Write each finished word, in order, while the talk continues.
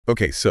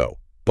Okay, so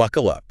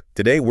buckle up.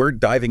 Today we're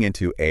diving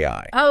into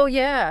AI, Oh,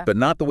 yeah. but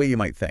not the way you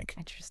might think.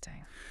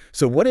 Interesting.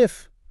 So what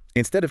if,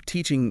 instead of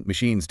teaching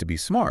machines to be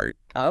smart,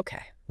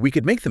 Okay. we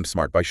could make them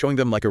smart by showing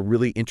them like a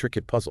really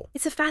intricate puzzle?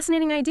 It's a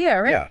fascinating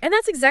idea, right? Yeah. And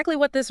that's exactly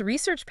what this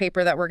research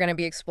paper that we're going to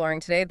be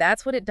exploring today,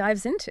 that's what it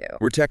dives into.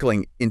 We're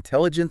tackling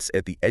intelligence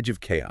at the edge of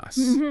chaos.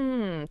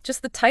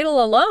 Just the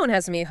title alone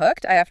has me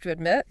hooked, I have to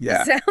admit.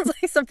 Yeah. It sounds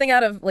like something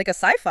out of like a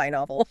sci-fi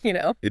novel, you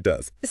know? It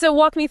does. So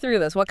walk me through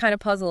this. What kind of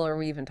puzzle are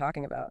we even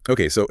talking about?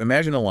 Okay, so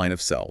imagine a line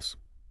of cells,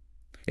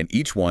 and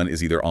each one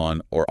is either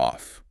on or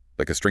off,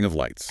 like a string of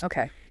lights.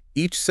 Okay.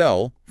 Each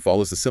cell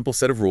follows a simple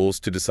set of rules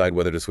to decide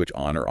whether to switch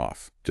on or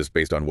off, just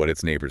based on what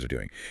its neighbors are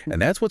doing.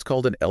 And that's what's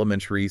called an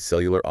elementary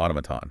cellular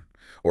automaton,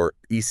 or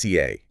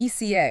ECA.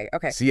 ECA,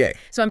 okay. CA.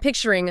 So I'm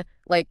picturing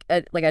like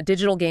a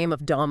digital game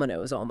of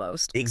dominoes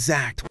almost.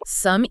 Exactly.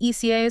 Some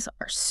ECAs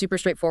are super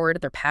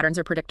straightforward. Their patterns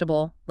are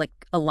predictable, like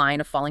a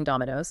line of falling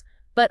dominoes.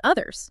 But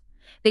others,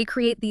 they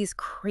create these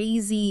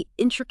crazy,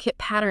 intricate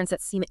patterns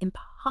that seem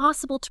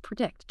impossible to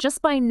predict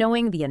just by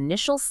knowing the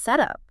initial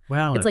setup.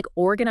 Wow. It's like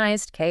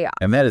organized chaos.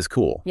 And that is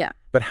cool. Yeah.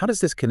 But how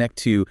does this connect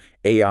to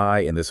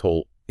AI and this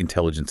whole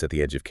intelligence at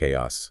the edge of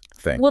chaos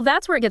thing? Well,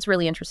 that's where it gets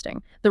really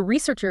interesting. The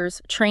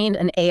researchers trained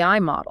an AI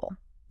model,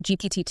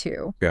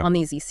 GPT-2, on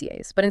these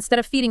ECAs. But instead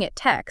of feeding it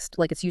text,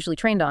 like it's usually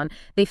trained on,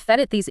 they fed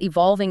it these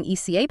evolving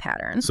ECA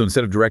patterns. So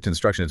instead of direct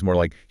instruction, it's more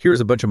like, here's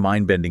a bunch of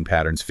mind-bending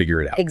patterns,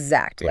 figure it out.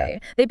 Exactly. Yeah.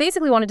 They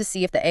basically wanted to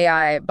see if the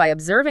AI, by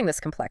observing this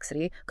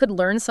complexity, could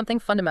learn something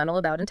fundamental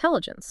about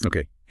intelligence.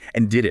 Okay.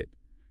 And did it?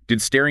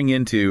 Did staring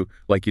into,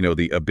 like,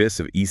 the abyss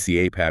of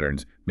ECA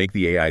patterns make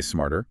the AI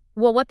smarter?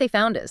 Well, what they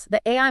found is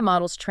the AI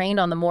models trained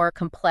on the more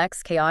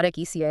complex, chaotic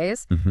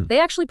ECAs,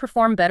 they actually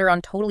perform better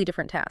on totally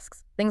different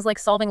tasks. Things like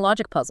solving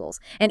logic puzzles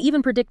and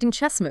even predicting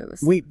chess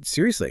moves. Wait,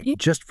 seriously?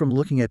 Just from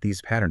looking at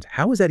these patterns,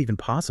 how is that even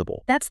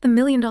possible? That's the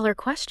million-dollar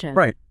question.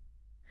 Right.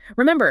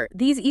 Remember,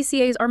 these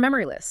ECAs are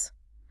memoryless.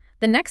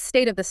 The next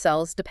state of the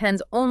cells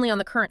depends only on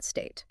the current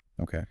state.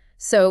 Okay.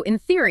 So, in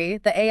theory,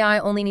 the AI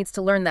only needs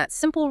to learn that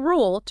simple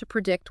rule to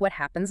predict what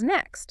happens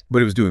next.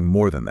 But it was doing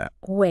more than that.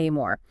 Way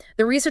more.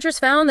 The researchers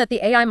found that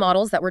the AI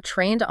models that were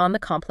trained on the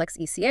complex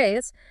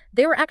ECAs,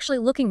 they were actually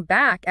looking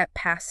back at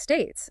past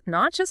states,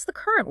 not just the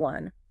current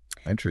one.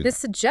 Interesting. This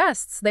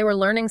suggests they were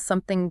learning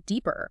something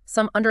deeper,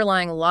 some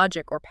underlying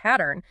logic or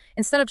pattern,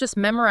 instead of just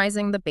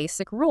memorizing the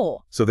basic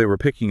rule. So they were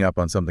picking up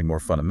on something more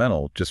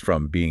fundamental just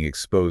from being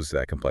exposed to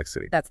that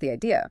complexity. That's the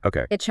idea.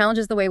 Okay. It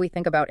challenges the way we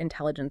think about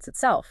intelligence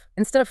itself.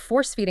 Instead of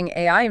force-feeding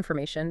AI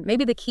information,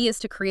 maybe the key is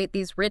to create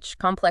these rich,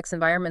 complex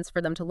environments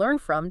for them to learn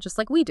from, just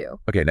like we do.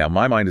 Okay, now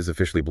my mind is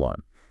officially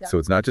blown. Yeah. So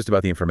it's not just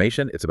about the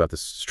information, it's about the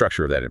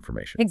structure of that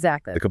information.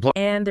 Exactly.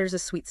 And there's a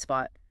sweet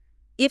spot.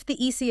 If the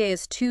ECA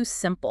is too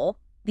simple,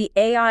 the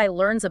AI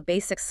learns a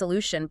basic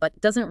solution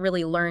but doesn't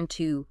really learn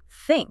to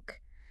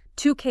think.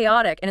 Too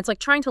chaotic, and it's like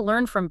trying to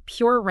learn from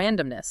pure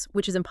randomness,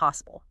 which is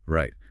impossible.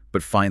 Right.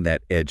 But find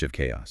that edge of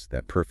chaos,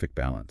 that perfect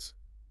balance.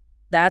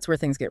 That's where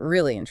things get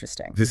really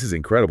interesting. This is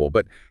incredible,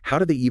 but how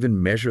do they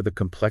even measure the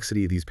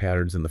complexity of these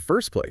patterns in the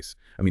first place?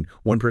 I mean,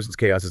 one person's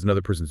chaos is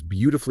another person's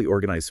beautifully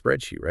organized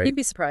spreadsheet, right? You'd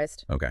be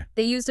surprised. Okay.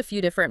 They used a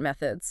few different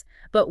methods,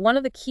 but one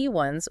of the key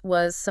ones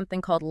was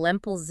something called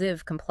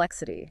Lempel-Ziv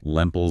complexity.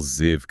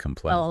 Lempel-Ziv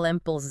complexity. Oh,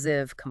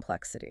 Lempel-Ziv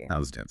complexity. That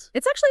was dense.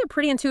 It's actually a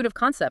pretty intuitive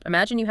concept.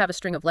 Imagine you have a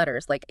string of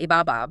letters like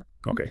Ibabab.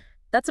 Okay.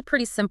 That's a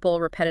pretty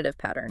simple, repetitive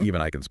pattern.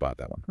 Even I can spot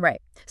that one.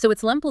 Right. So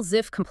its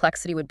Lempel-Ziv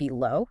complexity would be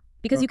low,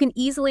 because you can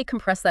easily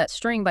compress that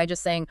string by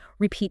just saying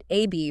repeat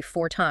AB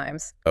 4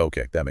 times.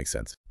 Okay, that makes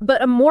sense.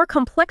 But a more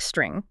complex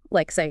string,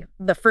 like, say,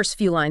 the first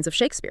few lines of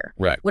Shakespeare,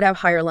 would have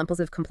higher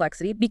Lempel-Ziv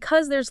complexity.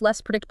 Because there's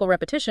less predictable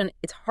repetition,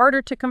 it's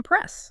harder to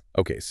compress.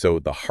 Okay, so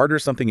the harder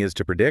something is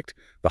to predict,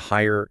 the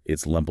higher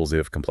its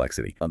Lempel-Ziv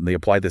complexity. They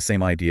applied the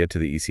same idea to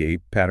the ECA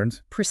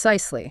patterns?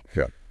 Precisely.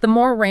 Yeah. The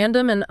more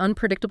random and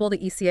unpredictable the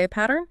ECA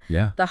pattern,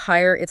 the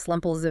higher its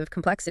Lempel-Ziv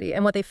complexity.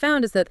 And what they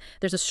found is that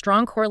there's a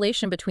strong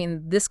correlation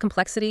between this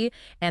complexity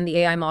and the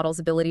AI model's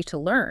ability to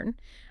learn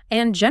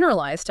and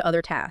generalize to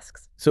other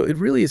tasks. So it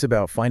really is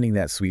about finding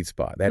that sweet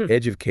spot, that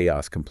edge of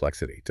chaos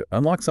complexity. To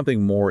unlock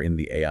something more in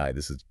the AI,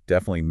 this is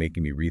definitely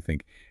making me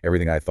rethink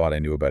everything I thought I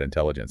knew about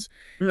intelligence.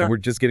 And we're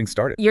just getting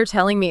started. You're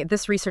telling me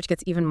this research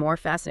gets even more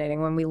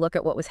fascinating when we look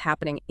at what was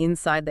happening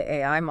inside the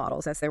AI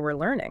models as they were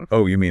learning.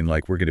 Oh, you mean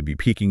like we're going to be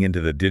peeking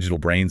into the digital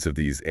brains of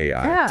these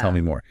AI? Yeah. Tell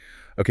me more.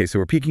 Okay, so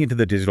we're peeking into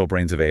the digital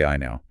brains of AI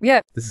now.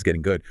 Yeah. This is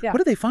getting good. Yeah. What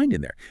did they find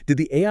in there? Did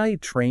the AI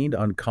trained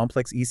on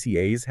complex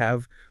ECAs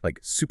have like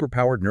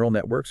superpowered neural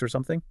networks or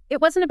something? It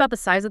wasn't about the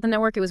size of the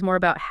network, it was more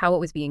about how it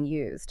was being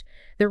used.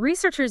 The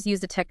researchers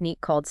used a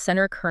technique called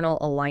center kernel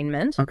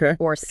alignment,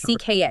 or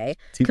CKA,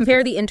 to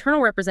compare the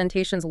internal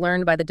representations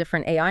learned by the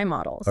different AI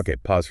models. Okay,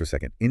 pause for a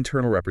second.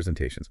 Internal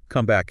representations.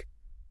 Come back.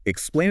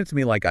 Explain it to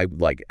me like I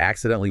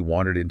accidentally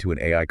wandered into an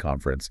AI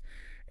conference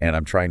and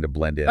I'm trying to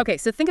blend in. Okay,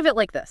 so think of it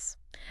like this.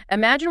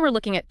 Imagine we're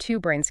looking at 2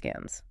 brain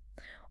scans.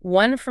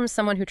 One from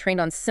someone who trained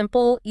on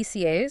simple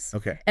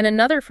ECAs, and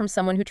another from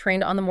someone who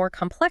trained on the more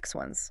complex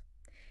ones.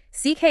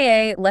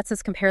 CKA lets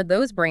us compare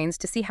those brains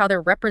to see how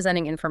they're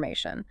representing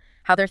information,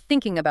 how they're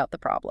thinking about the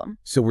problem.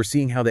 So we're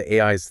seeing how the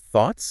AI's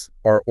thoughts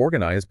are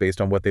organized based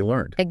on what they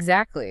learned.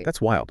 Exactly. That's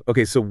wild.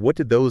 Okay, so what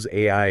did those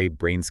AI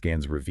brain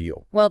scans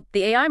reveal? Well,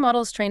 the AI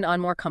models trained on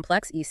more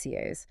complex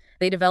ECAs.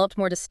 They developed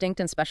more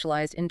distinct and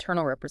specialized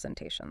internal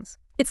representations.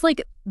 It's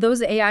like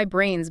those AI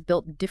brains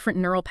built different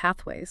neural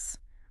pathways,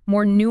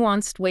 more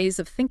nuanced ways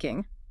of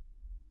thinking,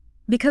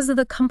 because of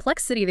the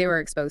complexity they were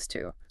exposed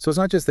to. So it's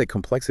not just that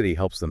complexity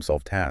helps them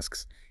solve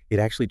tasks, it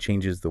actually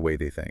changes the way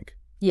they think.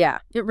 Yeah,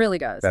 it really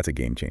does. That's a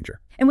game changer.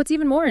 And what's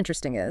even more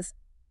interesting is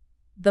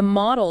the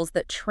models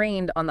that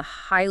trained on the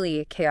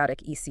highly chaotic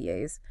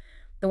ECAs,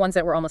 the ones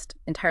that were almost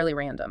entirely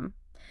random,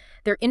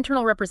 their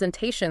internal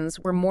representations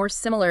were more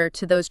similar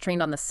to those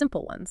trained on the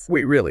simple ones.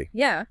 Wait, really?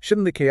 Yeah.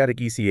 Shouldn't the chaotic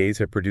ECAs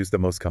have produced the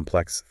most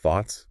complex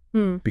thoughts?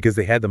 Because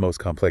they had the most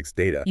complex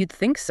data. You'd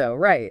think so,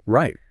 right?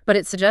 Right. But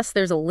it suggests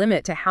there's a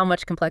limit to how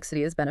much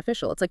complexity is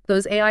beneficial. It's like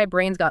those AI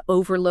brains got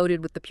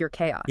overloaded with the pure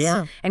chaos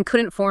and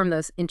couldn't form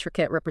those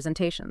intricate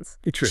representations.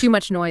 Too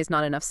much noise,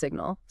 not enough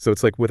signal. So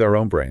it's like with our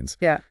own brains.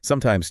 Yeah.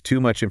 Sometimes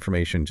too much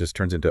information just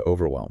turns into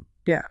overwhelm.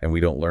 Yeah. And we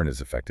don't learn as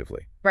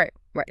effectively. Right.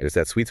 There's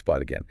that sweet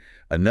spot again.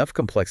 Enough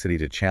complexity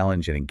to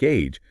challenge and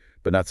engage,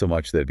 but not so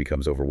much that it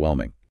becomes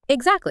overwhelming.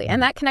 Exactly.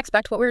 And that connects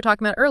back to what we were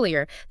talking about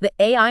earlier. The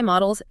AI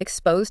models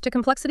exposed to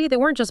complexity, they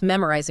weren't just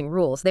memorizing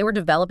rules. They were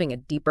developing a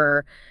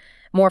deeper,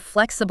 more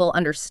flexible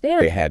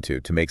understanding. They had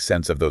to make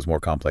sense of those more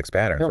complex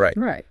patterns.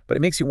 Right. But it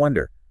makes you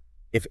wonder,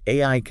 if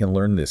AI can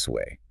learn this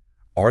way,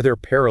 are there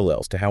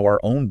parallels to how our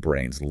own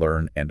brains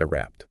learn and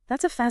adapt?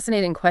 That's a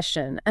fascinating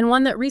question, and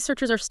one that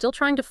researchers are still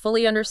trying to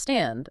fully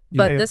understand.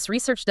 But this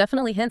research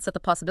definitely hints at the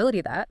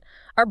possibility that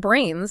our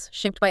brains,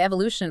 shaped by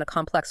evolution in a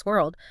complex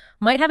world,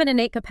 might have an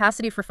innate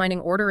capacity for finding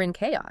order in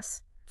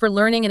chaos, for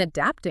learning and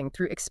adapting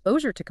through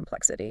exposure to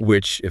complexity.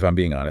 Which, if I'm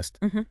being honest,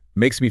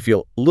 makes me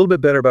feel a little bit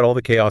better about all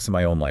the chaos in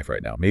my own life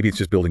right now. Maybe it's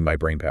just building my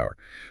brain power.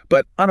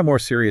 But on a more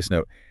serious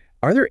note,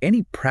 are there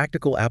any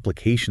practical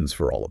applications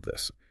for all of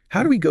this?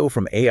 How do we go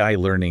from AI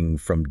learning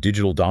from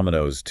digital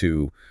dominoes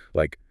to,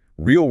 like,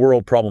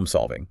 real-world problem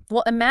solving?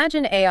 Well,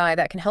 imagine AI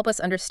that can help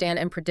us understand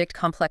and predict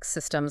complex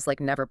systems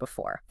like never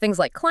before. Things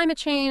like climate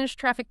change,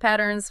 traffic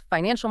patterns,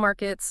 financial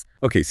markets.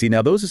 Okay, see,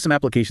 now those are some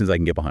applications I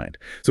can get behind.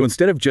 So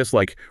instead of just,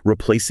 like,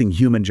 replacing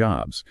human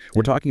jobs,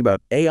 we're talking about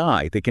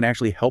AI that can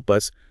actually help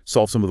us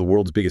solve some of the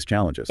world's biggest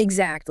challenges.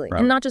 Exactly. Right.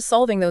 And not just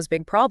solving those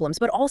big problems,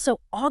 but also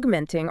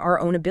augmenting our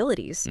own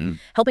abilities,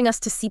 helping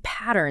us to see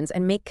patterns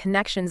and make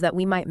connections that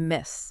we might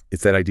miss.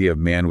 It's that idea of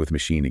man with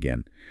machine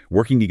again,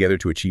 working together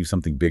to achieve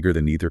something bigger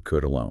than either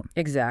could alone.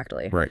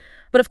 Exactly. Right.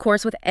 But of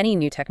course, with any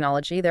new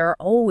technology, there are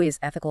always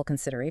ethical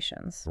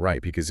considerations.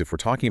 Right, because if we're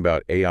talking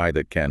about AI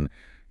that can,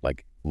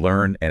 like,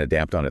 learn and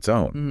adapt on its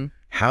own,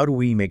 how do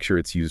we make sure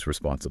it's used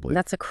responsibly?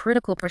 That's a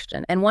critical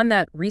question, and one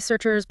that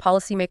researchers,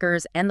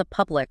 policymakers, and the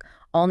public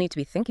all need to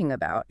be thinking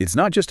about. It's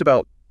not just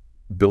about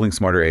building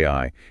smarter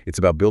AI. It's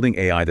about building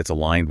AI that's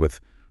aligned with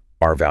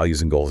our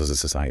values and goals as a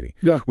society.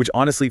 Yeah. Which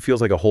honestly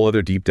feels like a whole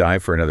other deep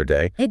dive for another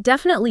day. It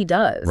definitely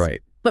does.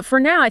 Right. But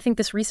for now, I think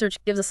this research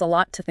gives us a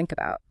lot to think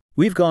about.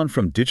 We've gone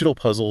from digital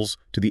puzzles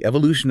to the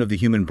evolution of the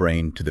human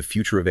brain to the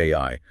future of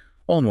AI,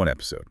 all in one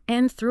episode.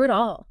 And through it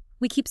all,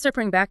 we keep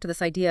circling back to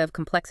this idea of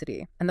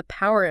complexity and the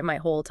power it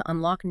might hold to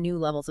unlock new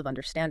levels of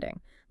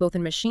understanding, both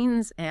in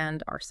machines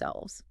and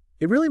ourselves.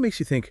 It really makes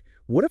you think,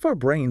 what if our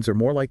brains are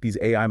more like these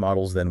AI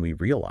models than we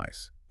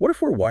realize? What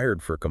if we're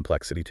wired for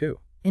complexity too?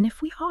 And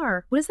if we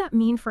are, what does that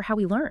mean for how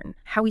we learn,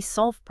 how we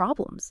solve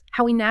problems,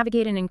 how we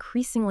navigate an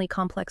increasingly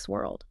complex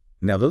world?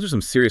 Now, those are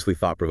some seriously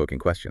thought-provoking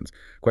questions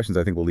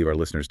I think will leave our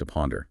listeners to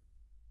ponder.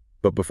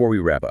 But before we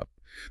wrap up,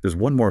 there's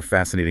one more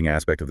fascinating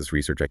aspect of this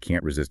research I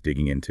can't resist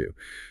digging into.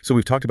 So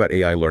we've talked about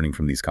AI learning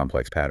from these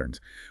complex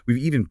patterns. We've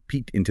even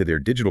peeked into their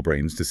digital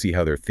brains to see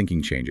how their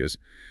thinking changes.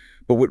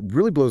 But what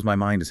really blows my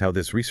mind is how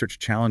this research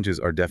challenges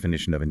our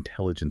definition of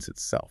intelligence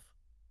itself.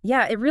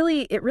 Yeah, it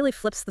really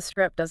flips the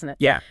script, doesn't it?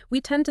 Yeah.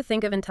 We tend to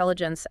think of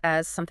intelligence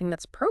as something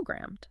that's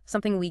programmed,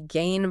 something we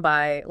gain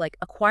by, like,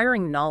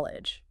 acquiring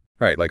knowledge.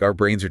 Right, like our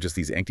brains are just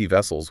these empty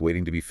vessels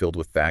waiting to be filled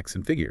with facts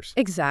and figures.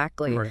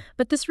 Exactly. Right.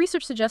 But this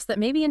research suggests that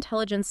maybe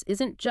intelligence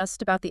isn't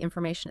just about the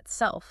information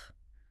itself,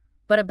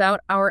 but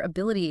about our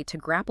ability to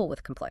grapple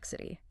with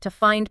complexity, to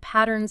find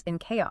patterns in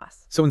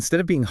chaos. So instead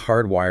of being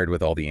hardwired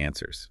with all the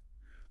answers,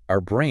 our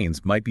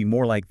brains might be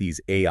more like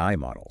these AI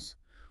models,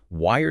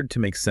 wired to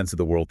make sense of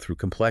the world through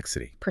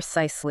complexity.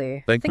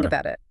 Precisely. Think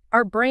about it.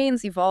 Our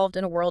brains evolved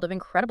in a world of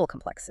incredible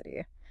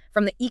complexity.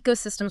 From the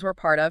ecosystems we're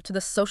part of to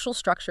the social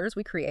structures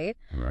we create.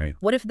 Right.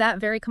 What if that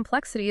very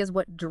complexity is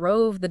what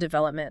drove the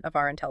development of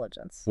our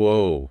intelligence?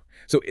 Whoa.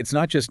 So it's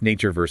not just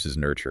nature versus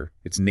nurture.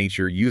 It's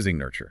nature using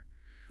nurture.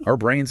 Our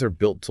brains are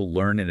built to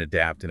learn and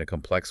adapt in a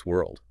complex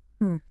world.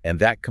 And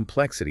that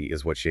complexity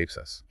is what shapes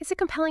us. It's a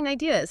compelling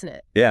idea, isn't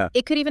it? Yeah.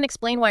 It could even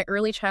explain why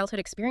early childhood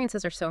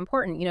experiences are so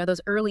important. You know,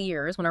 those early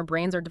years when our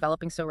brains are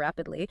developing so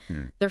rapidly,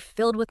 they're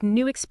filled with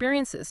new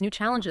experiences, new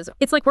challenges.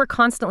 It's like we're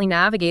constantly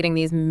navigating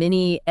these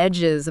mini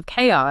edges of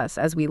chaos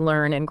as we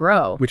learn and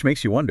grow. Which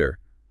makes you wonder,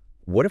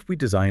 What if we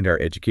designed our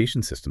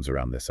education systems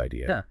around this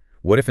idea? Yeah.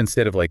 What if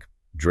instead of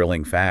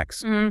drilling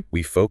facts, Mm.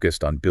 we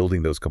focused on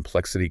building those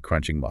complexity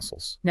crunching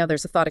muscles? Now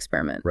there's a thought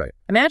experiment. Right.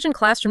 Imagine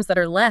classrooms that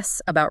are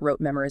less about rote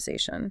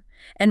memorization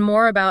and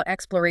more about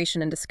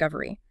exploration and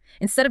discovery.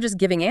 Instead of just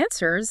giving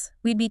answers,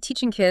 we'd be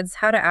teaching kids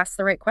how to ask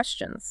the right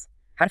questions,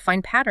 how to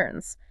find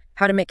patterns,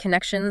 how to make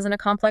connections in a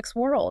complex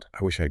world.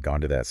 I wish I had gone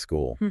to that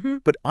school. Mm-hmm.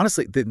 But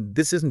honestly,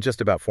 this isn't just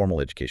about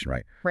formal education,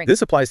 right? Right.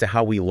 This applies to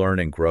how we learn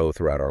and grow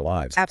throughout our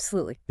lives.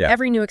 Absolutely. Yeah.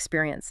 Every new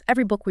experience,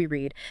 every book we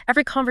read,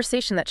 every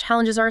conversation that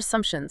challenges our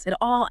assumptions, it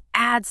all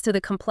adds to the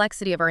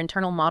complexity of our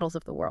internal models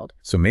of the world.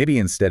 So maybe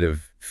instead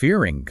of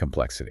fearing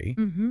complexity,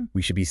 Mm-hmm.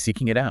 we should be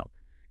seeking it out,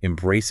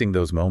 embracing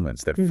those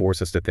moments that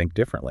force us to think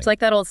differently. It's like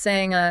that old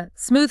saying,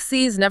 smooth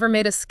seas never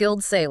made a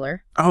skilled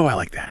sailor. Oh, I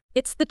like that.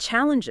 It's the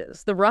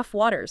challenges, the rough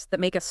waters, that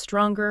make us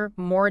stronger,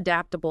 more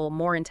adaptable,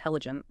 more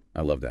intelligent.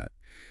 I love that.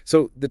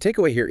 So the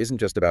takeaway here isn't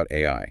just about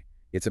AI.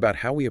 It's about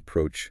how we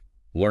approach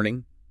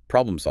learning,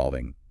 problem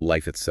solving,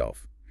 life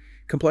itself.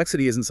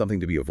 Complexity isn't something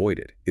to be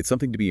avoided. It's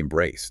something to be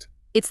embraced.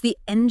 It's the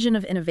engine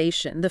of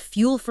innovation, the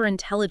fuel for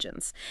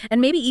intelligence, and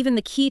maybe even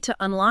the key to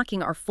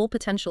unlocking our full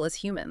potential as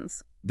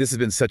humans. This has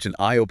been such an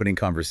eye-opening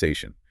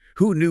conversation.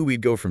 Who knew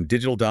we'd go from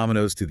digital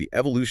dominoes to the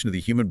evolution of the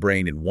human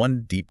brain in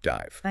one deep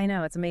dive? I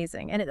know, it's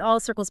amazing. And it all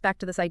circles back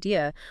to this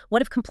idea.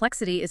 What if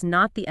complexity is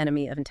not the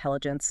enemy of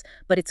intelligence,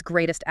 but its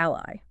greatest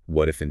ally?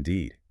 What if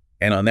indeed?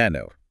 And on that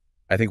note,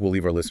 I think we'll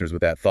leave our listeners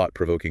with that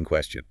thought-provoking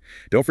question.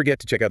 Don't forget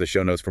to check out the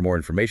show notes for more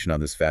information on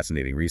this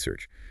fascinating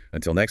research.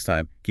 Until next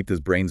time, keep those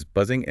brains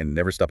buzzing and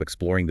never stop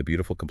exploring the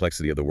beautiful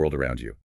complexity of the world around you.